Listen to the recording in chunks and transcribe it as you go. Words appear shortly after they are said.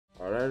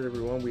Alright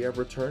everyone, we have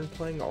returned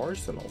playing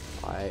Arsenal.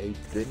 I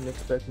didn't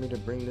expect me to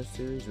bring this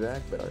series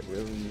back, but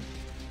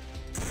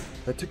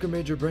I took a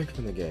major break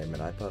from the game,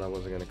 and I thought I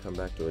wasn't going to come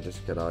back to it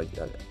just because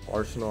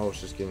Arsenal, I was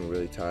just getting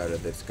really tired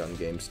of this gun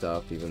game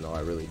stuff, even though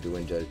I really do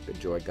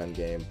enjoy gun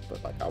game,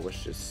 but like I was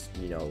just,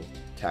 you know,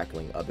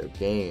 tackling other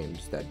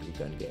games that do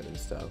gun game and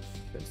stuff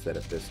instead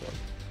of this one.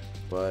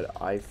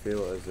 But I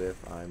feel as if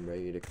I'm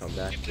ready to come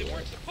back to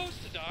it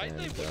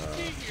and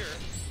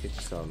kick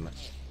some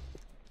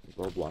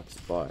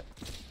ROBLOX butt.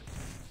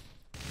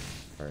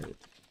 Alright,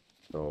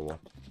 so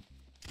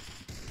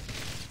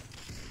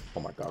oh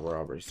my god, we're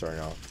already starting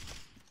off.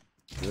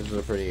 This is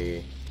a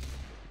pretty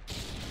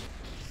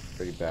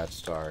bad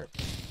start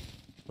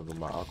of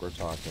my awkward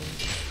talking,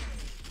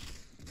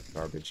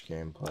 garbage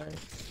gameplay.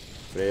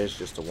 But it is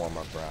just a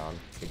warm-up round.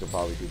 We could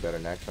probably do better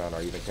next round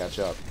or even catch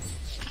up.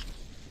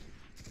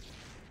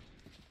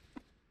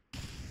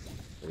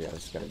 But yeah,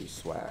 this is gonna be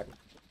swag.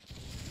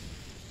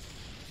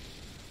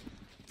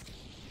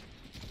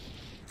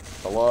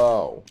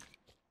 Hello.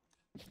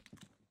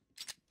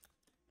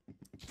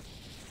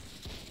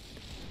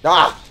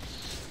 Ah!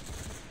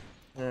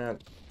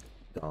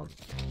 Dumb.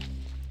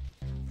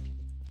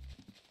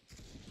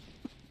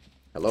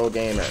 Hello,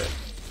 gamer.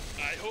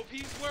 I hope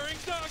he's wearing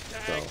dog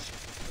tags.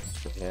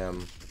 So, for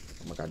him.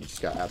 Oh my god, you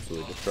just got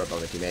absolutely destroyed by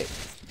my teammate.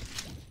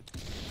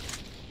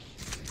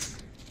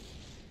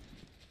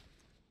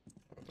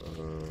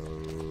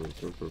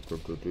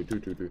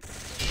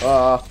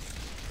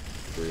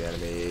 Three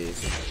enemies.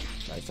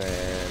 Nice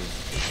and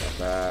got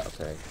that.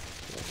 Okay.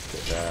 Let's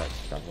get that.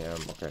 Got him.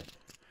 Okay.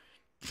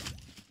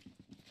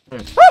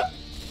 Ah!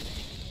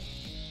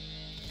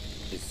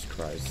 Jesus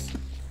Christ.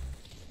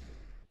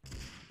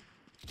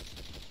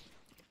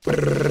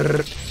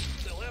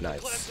 Nice.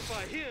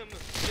 Classify him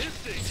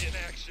missing in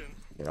action.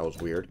 Yeah, that was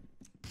weird.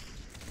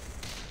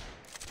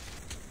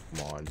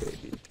 Come on,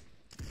 baby.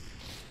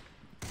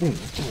 Boom,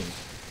 boom.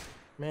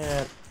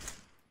 Man.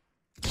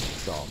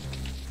 Dumb.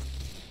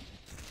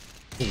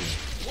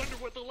 Wonder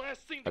what the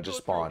last thing I just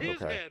spawned,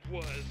 his okay. head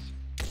was.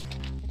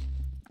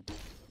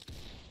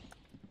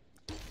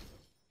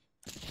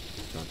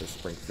 Not the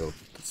Springfield.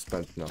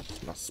 No,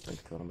 not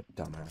Springfield. I'm a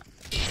dumbass.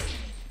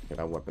 Yeah,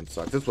 that weapon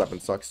sucks. This weapon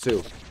sucks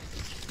too.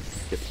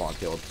 Get spawn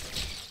killed.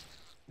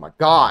 My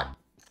god!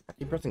 I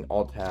keep pressing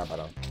Alt Tab. I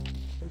don't.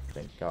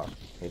 Thank God.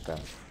 Hate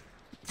that.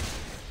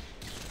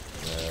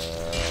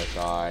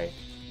 Die.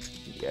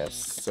 Yes,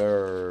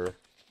 sir.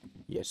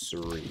 Yes,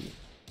 sirree.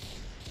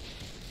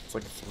 It's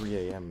like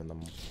 3 a.m. in the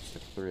morning. It's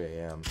like 3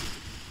 a.m.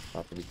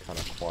 About to be kind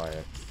of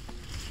quiet.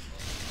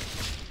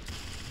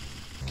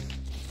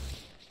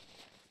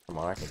 Come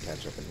on, I can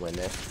catch up and win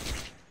this.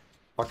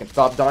 Fucking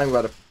stop dying,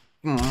 brother.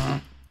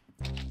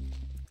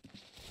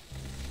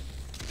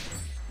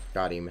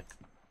 Got him.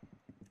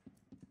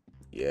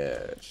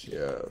 Yes,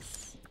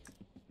 yes.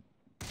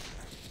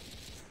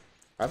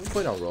 I haven't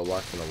played on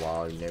Roblox in a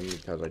while, mainly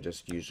because I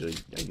used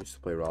to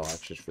play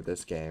Roblox just for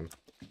this game.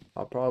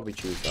 I'll probably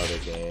choose other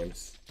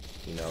games,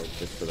 you know,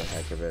 just for the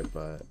heck of it,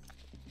 but,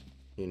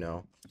 you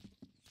know,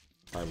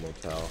 time will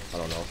tell. I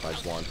don't know if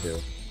I'd want to,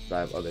 but I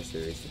have other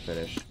series to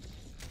finish.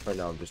 Right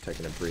now I'm just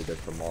taking a breather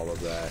from all of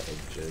that and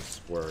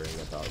just worrying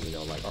about, you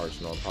know, like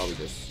Arsenal, probably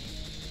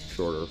just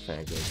shorter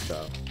fan game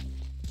stuff.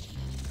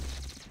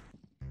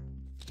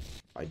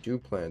 I do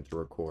plan to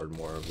record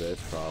more of this,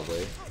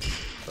 probably,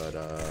 but,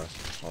 I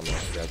don't know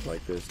if you guys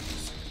like this,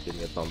 just give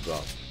me a thumbs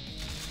up.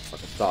 I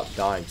can stop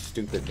dying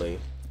stupidly.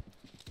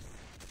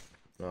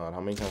 God,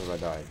 how many times have I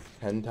died?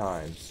 10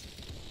 times.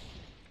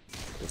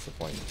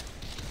 Disappointing.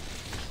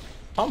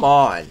 Come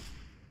on!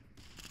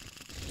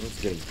 It's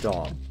getting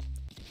dumb.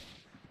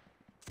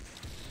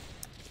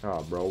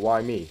 Oh, bro,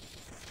 why me?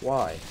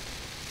 Why?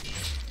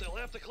 They'll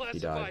have to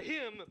classify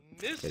him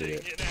missing in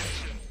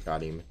action.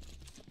 Got him.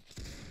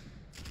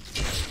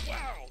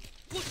 Wow!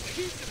 Looks like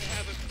he's gonna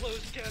have a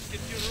closed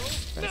casket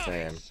funeral. Nice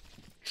man.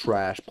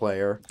 Trash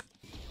player.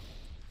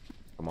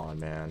 Come on,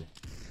 man.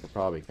 We'll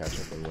probably catch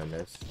up and win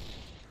this.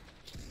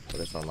 But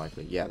it's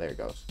unlikely. Yeah, there it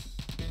goes.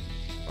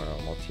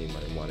 Alright, my team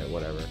might have won it,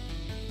 whatever.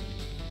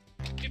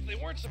 If they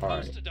weren't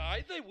supposed to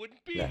die, they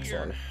wouldn't be Next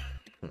here.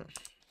 one.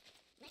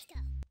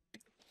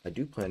 I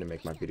do plan to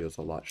make my videos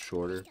a lot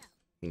shorter.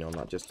 You know,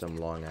 not just them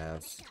long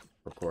ass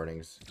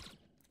recordings.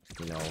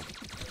 You know,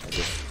 I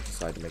just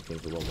decided to make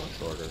things a little more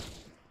shorter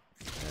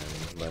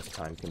and less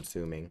time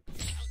consuming.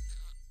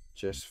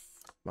 Just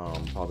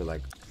probably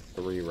like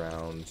 3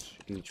 rounds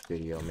each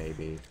video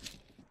maybe.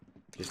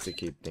 Just to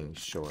keep things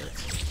short.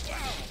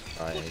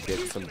 Alright, and get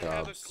some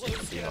dubs.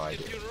 See how I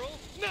do.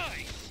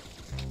 Nice.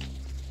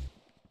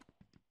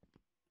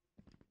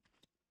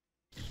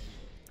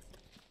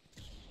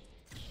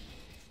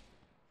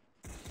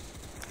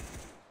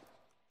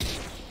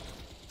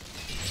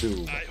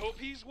 2. I hope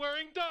he's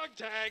wearing dog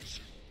tags.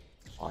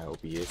 I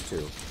hope he is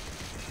too.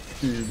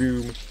 Boom,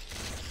 boom.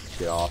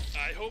 Get off.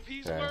 I hope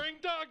he's wearing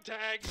dog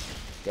tags.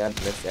 Yeah,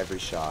 missed every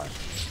shot.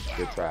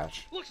 Good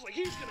trash. Looks like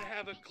he's gonna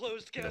have a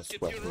closed casket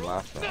Swept from funeral.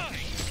 last round.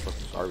 Nice.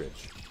 Fucking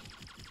garbage.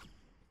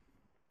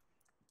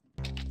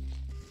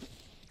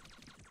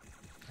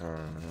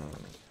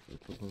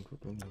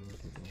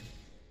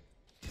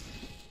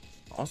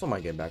 Also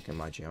might get back in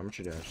my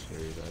Geometry Dash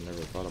series. I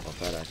never thought about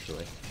that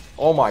actually.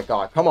 Oh my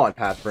god, come on,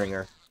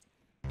 Pathbringer.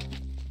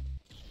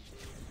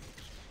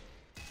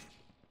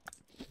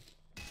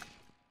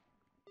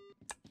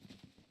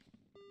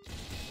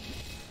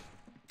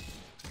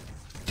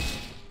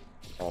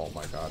 Oh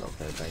my god,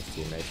 okay, thanks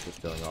teammates for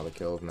stealing all the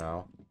kills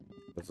now.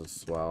 This is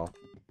swell.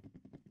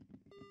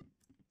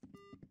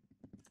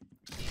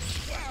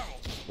 Wow!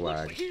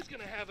 Lag. Looks like he's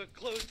gonna have a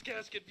closed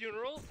casket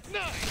funeral.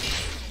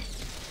 Nice!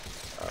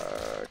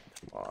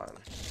 Come on.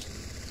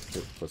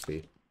 Good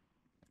pussy.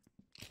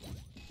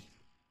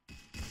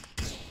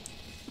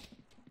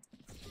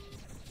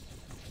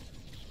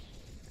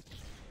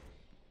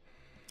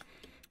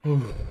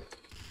 Come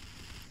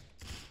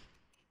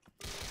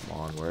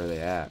on, where are they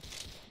at?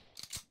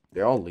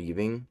 They're all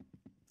leaving?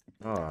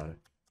 God.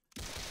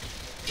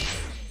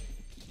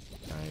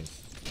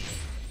 Nice.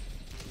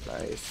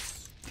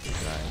 Nice.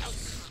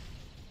 Nice.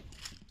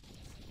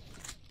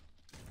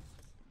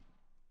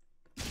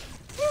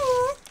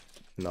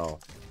 No.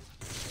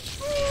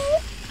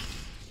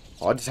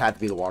 Oh, I just had to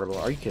be the water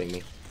balloon. Are you kidding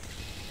me?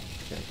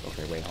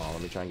 Okay, wait, hold on.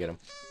 Let me try and get him.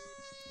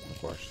 Of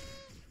course.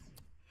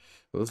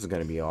 Well, this is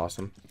gonna be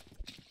awesome.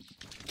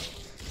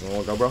 You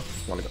wanna go, bro?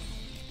 Wanna go?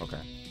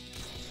 Okay.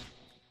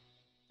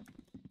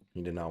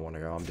 He did not want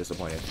to go. I'm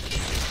disappointed.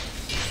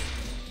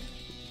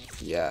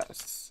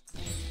 Yes.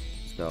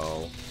 Let's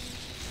go.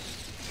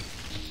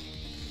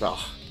 Ugh.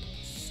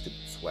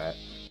 Stupid sweat.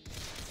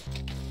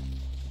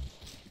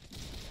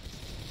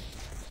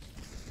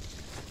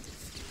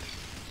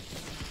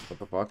 What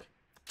the fuck?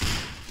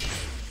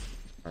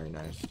 Very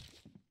nice.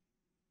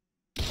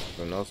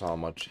 So notice how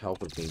much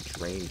health is being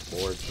drained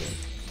towards me.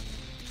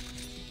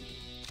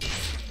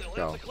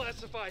 They'll have to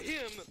classify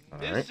him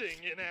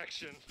missing in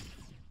action.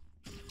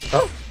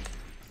 Oh!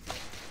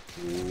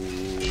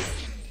 Ooh.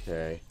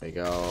 Okay, there you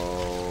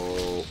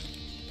go.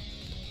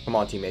 Come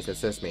on, teammates,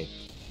 assist me.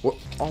 What?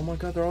 Oh my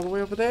god, they're all the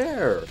way over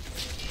there!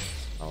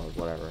 Oh,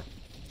 whatever.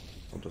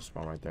 I'll just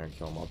spawn right there and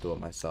kill them. I'll do it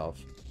myself.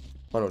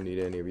 I don't need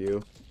any of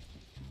you.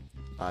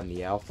 I'm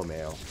the alpha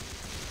male.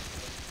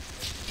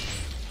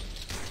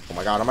 Oh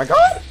my god, oh my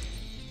god!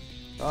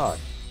 God.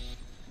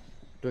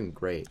 Doing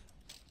great.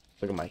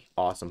 Look at my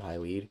awesome high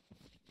lead.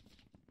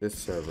 This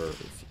server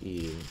is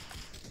eating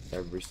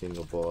every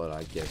single bullet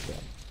I give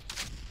them.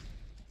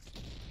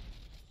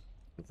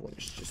 Everyone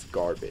is just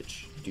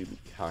garbage. Dude,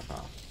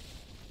 haha.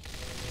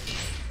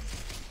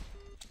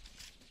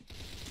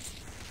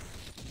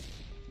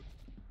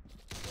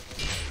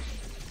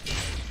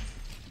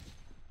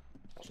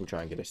 I'm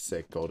trying to get a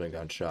sick golden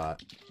gun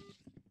shot.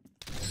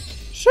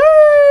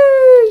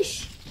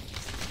 Sheesh!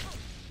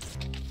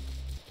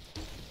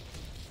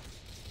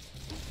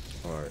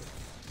 Alright.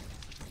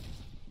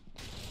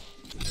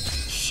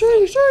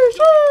 Sheesh, sheesh,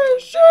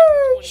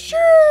 sheesh,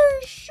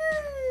 sheesh,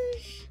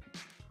 sheesh.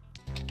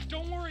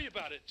 Don't worry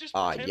about it. Just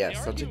Ah, pretend yes, they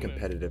are such a human.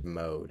 competitive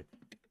mode.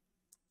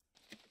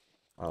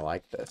 I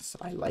like this.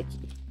 I like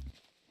it.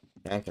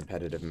 And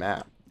competitive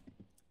map.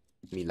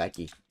 Me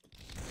likey.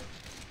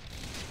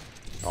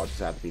 I'll just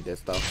have to be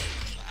this though.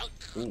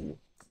 Ooh.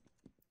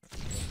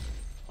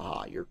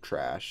 Ah, you're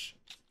trash.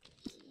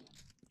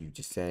 You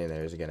just standing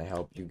there isn't gonna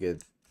help you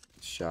get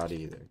shot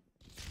either.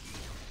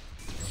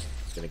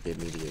 It's gonna give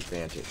me the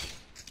advantage.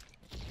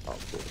 Oh,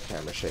 cool.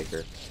 Camera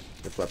shaker.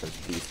 This weapon's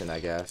decent,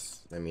 I guess.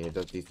 I mean, it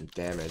does decent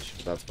damage,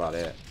 but that's about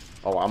it.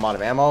 Oh, I'm out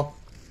of ammo?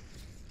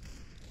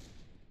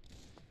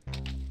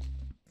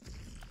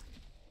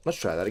 Let's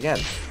try that again.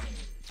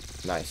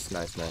 Nice,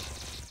 nice, nice.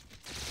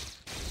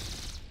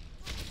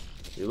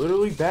 You're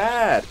literally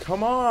bad.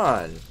 Come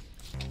on.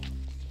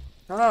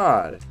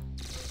 God.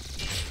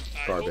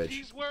 Garbage. I hope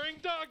he's wearing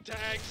dog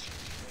tags.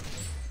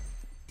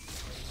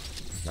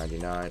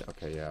 99.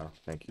 Okay, yeah.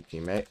 Thank you,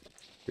 teammate.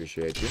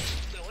 Appreciate you.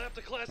 They'll have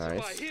to classify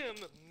Nice. him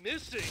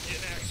missing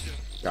in action.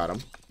 Got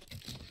him.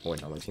 Oh,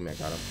 wait, no, my teammate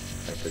got him.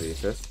 Thanks for the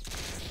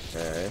assist.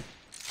 Okay.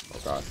 Oh,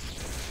 God.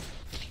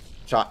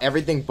 Shot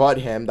everything but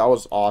him. That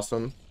was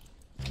awesome.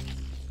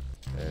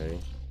 Okay.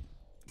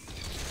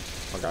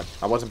 Oh, God.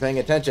 I wasn't paying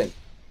attention.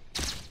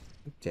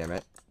 Damn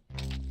it.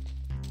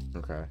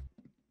 Okay.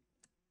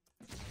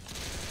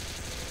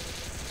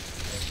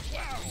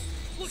 Wow!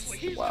 Looks like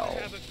he's Wow.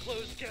 gonna have a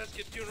closed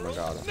casket Oh, funeral. my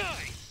God.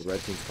 Nice! The red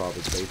team's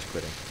probably rage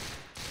quitting.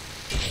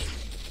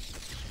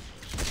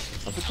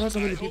 I'm surprised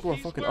how many people are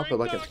fucking up at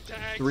like at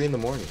 3 in the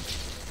morning.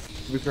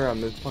 To be fair,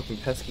 I'm in fucking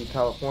pesky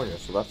California,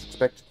 so that's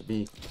expected to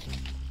be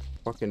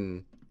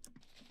fucking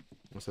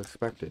what's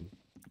expected.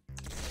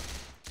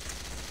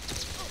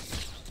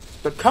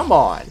 But come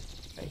on!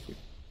 Thank you.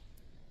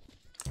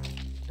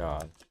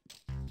 God.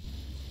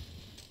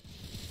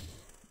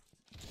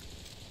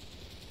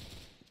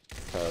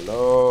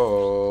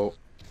 Hello?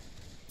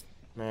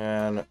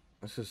 Man,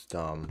 this is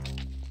dumb.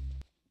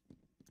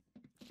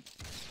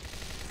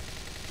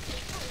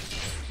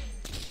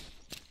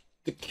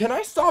 Can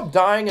I stop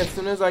dying as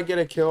soon as I get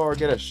a kill or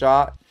get a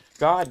shot?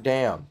 God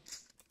damn.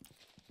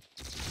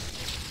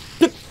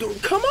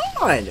 Dude, come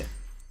on!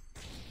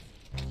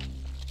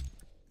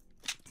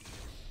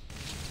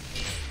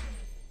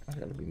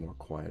 gotta be more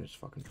quiet. It's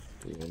fucking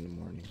 3 in the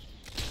morning.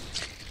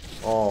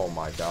 Oh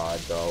my god,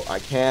 though. I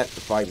can't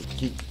if I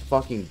keep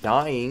fucking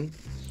dying.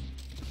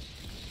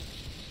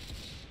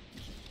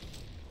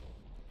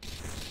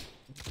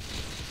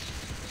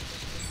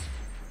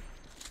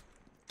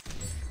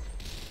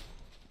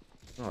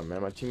 Oh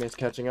man, my teammate's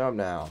catching up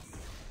now.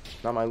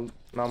 Now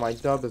my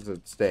dub is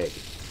at stake.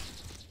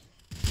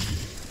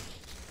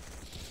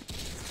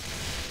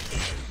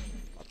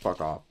 Fuck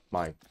off.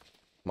 Mine.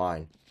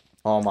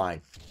 All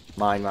mine.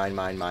 Mine.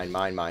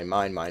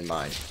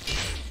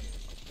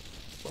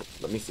 Well,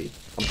 let me see.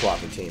 I'm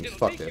swapping teams.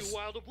 Fuck this.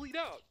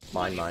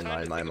 Mine.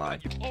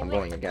 I'm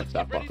going against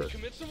that fucker.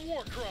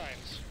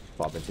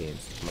 Swapping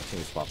teams. I'm a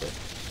team swapper.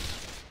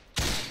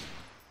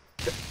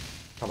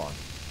 Come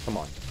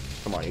on.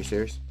 Are you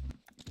serious?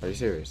 Are you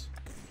serious?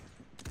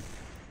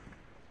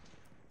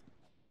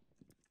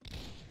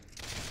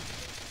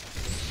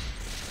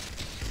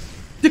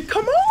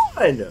 Come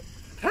on!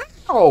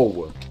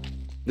 How?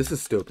 This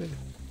is stupid.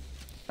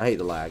 I hate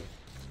the lag.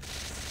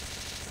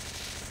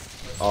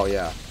 Oh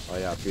yeah,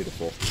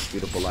 beautiful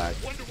lag.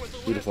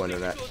 Beautiful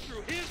internet.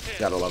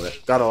 Gotta love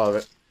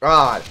it.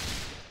 God!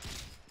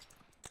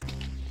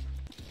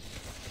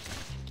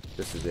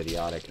 This is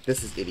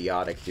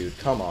idiotic, dude.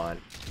 Come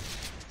on.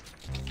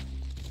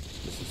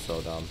 This is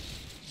so dumb.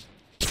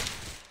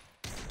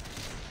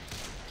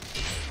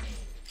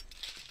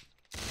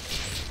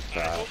 I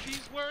hope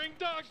he's wearing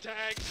dog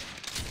tags.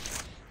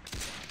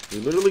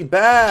 You're literally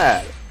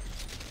bad.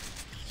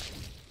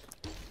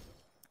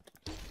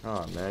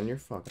 Oh man, you're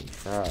fucking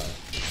trash.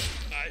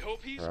 I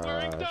hope he's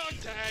wearing dog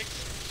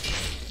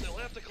tags. They'll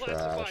have to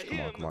classify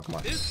him. Come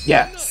on.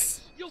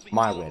 Yes!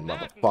 My win,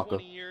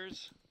 motherfucker.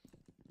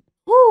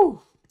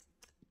 Woo!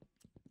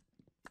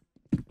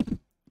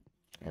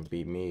 And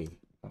beat me.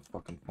 My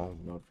fucking phone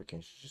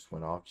notification just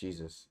went off.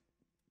 Jesus.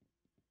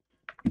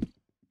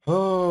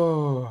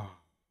 Oh.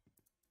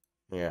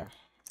 Yeah.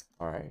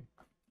 Alright.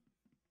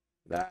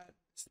 That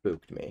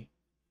spooked me.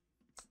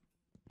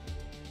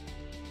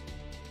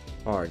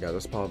 Alright guys,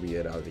 that's probably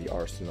it out of the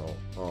Arsenal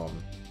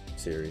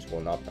series.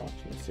 Well, not the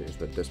Arsenal series,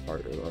 but this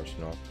part of the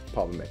Arsenal.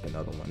 Probably make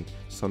another one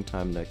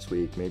sometime next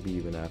week, maybe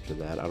even after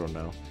that. I don't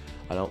know.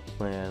 I don't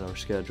plan or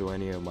schedule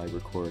any of my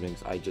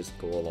recordings. I just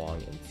go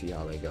along and see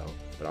how they go.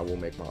 But I will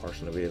make my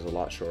Arsenal videos a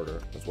lot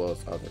shorter, as well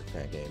as other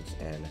fan games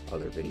and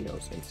other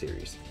videos in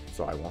series.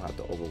 So I won't have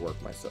to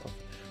overwork myself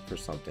for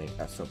something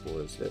as simple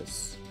as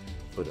this.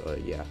 But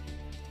yeah.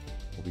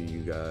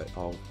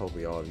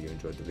 Hopefully all of you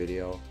enjoyed the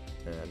video,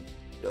 and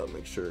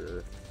make sure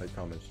to like,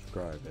 comment,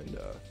 subscribe, and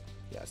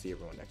yeah, see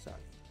everyone next time.